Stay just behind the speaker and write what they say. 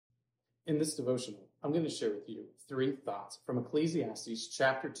In this devotional, I'm going to share with you 3 thoughts from Ecclesiastes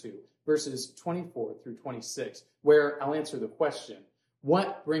chapter 2, verses 24 through 26, where I'll answer the question,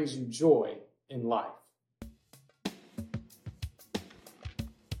 what brings you joy in life?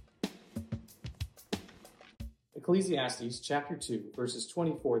 Ecclesiastes chapter 2, verses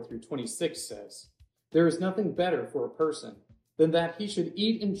 24 through 26 says, "There is nothing better for a person than that he should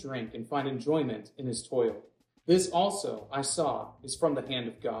eat and drink and find enjoyment in his toil. This also, I saw, is from the hand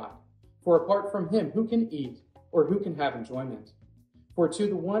of God. For apart from him, who can eat, or who can have enjoyment? For to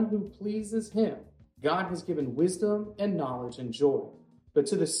the one who pleases him, God has given wisdom and knowledge and joy. But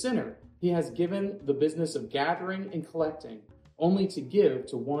to the sinner, he has given the business of gathering and collecting, only to give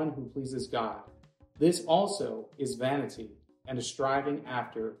to one who pleases God. This also is vanity and a striving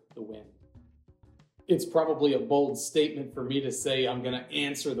after the wind." It's probably a bold statement for me to say I'm going to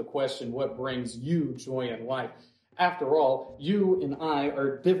answer the question, what brings you joy in life? After all, you and I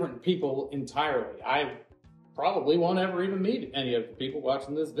are different people entirely. I probably won't ever even meet any of the people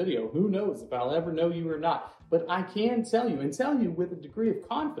watching this video. Who knows if I'll ever know you or not? But I can tell you, and tell you with a degree of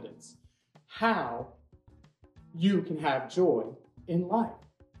confidence, how you can have joy in life.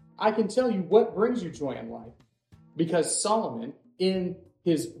 I can tell you what brings you joy in life, because Solomon, in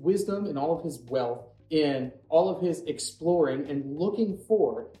his wisdom and all of his wealth, in all of his exploring and looking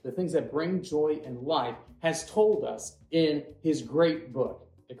for the things that bring joy in life, has told us in his great book,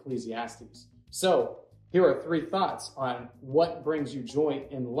 Ecclesiastes. So here are 3 thoughts on what brings you joy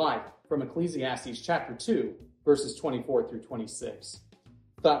in life from Ecclesiastes chapter 2, verses 24 through 26.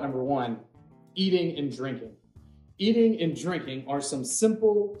 Thought number 1, eating and drinking. Eating and drinking are some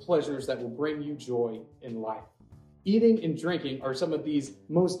simple pleasures that will bring you joy in life. Eating and drinking are some of these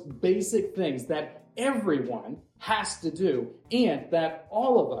most basic things that everyone has to do and that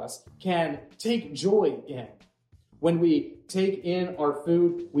all of us can take joy in. When we take in our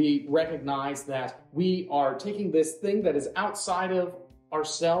food, we recognize that we are taking this thing that is outside of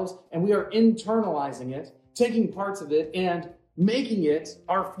ourselves and we are internalizing it, taking parts of it and making it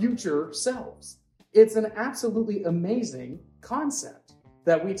our future selves. It's an absolutely amazing concept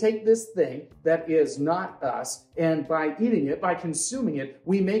that we take this thing that is not us, and by eating it, by consuming it,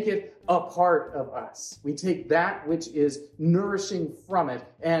 we make it a part of us. We take that which is nourishing from it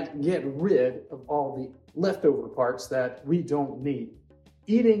and get rid of all the leftover parts that we don't need.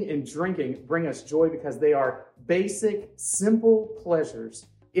 Eating and drinking bring us joy because they are basic, simple pleasures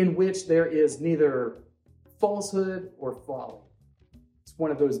in which there is neither falsehood or folly. It's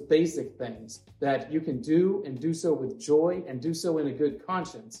one of those basic things that you can do and do so with joy and do so in a good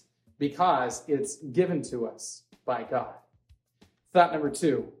conscience because it's given to us by God. Thought number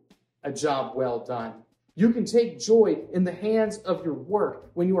 2, a job well done. You can take joy in the hands of your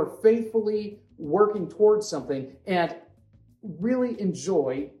work when you are faithfully working towards something and really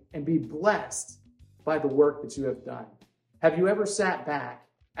enjoy and be blessed by the work that you have done. Have you ever sat back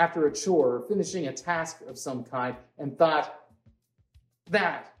after a chore or finishing a task of some kind and thought,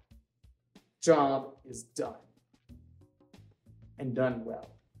 that job is done and done well?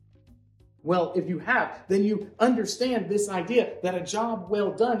 Well, if you have, then you understand this idea that a job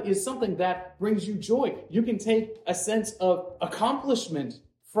well done is something that brings you joy. You can take a sense of accomplishment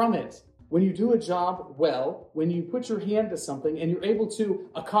from it. When you do a job well, when you put your hand to something and you're able to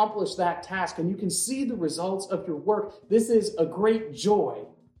accomplish that task and you can see the results of your work, this is a great joy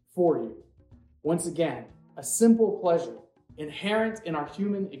for you. Once again, a simple pleasure inherent in our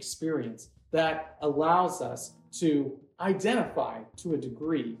human experience that allows us to identify to a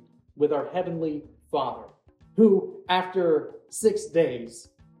degree with our Heavenly Father, who, after 6 days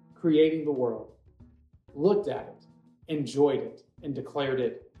creating the world, looked at it, enjoyed it, and declared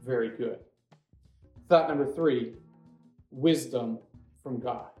it very good. Thought number 3, wisdom from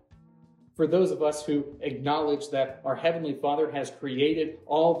God. For those of us who acknowledge that our Heavenly Father has created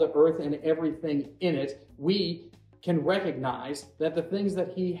all the earth and everything in it, we can recognize that the things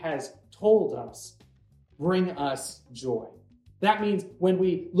that He has told us bring us joy. That means when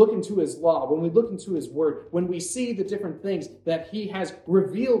we look into His law, when we look into His word, when we see the different things that He has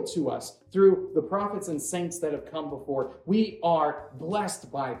revealed to us through the prophets and saints that have come before, we are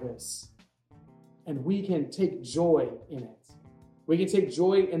blessed by this. And we can take joy in it. We can take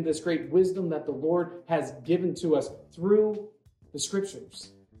joy in this great wisdom that the Lord has given to us through the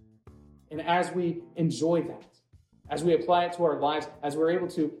Scriptures. And as we enjoy that, as we apply it to our lives, as we're able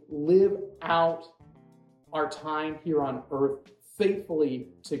to live out our time here on earth faithfully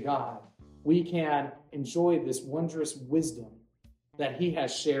to God, we can enjoy this wondrous wisdom that He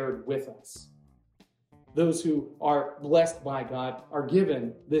has shared with us. Those who are blessed by God are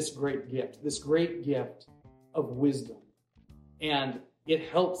given this great gift of wisdom. And it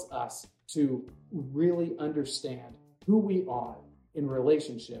helps us to really understand who we are in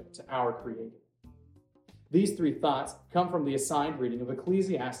relationship to our Creator. These three thoughts come from the assigned reading of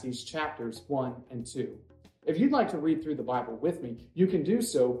Ecclesiastes chapters 1 and 2. If you'd like to read through the Bible with me, you can do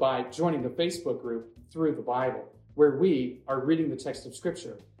so by joining the Facebook group Through the Bible, where we are reading the text of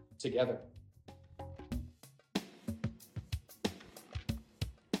Scripture together.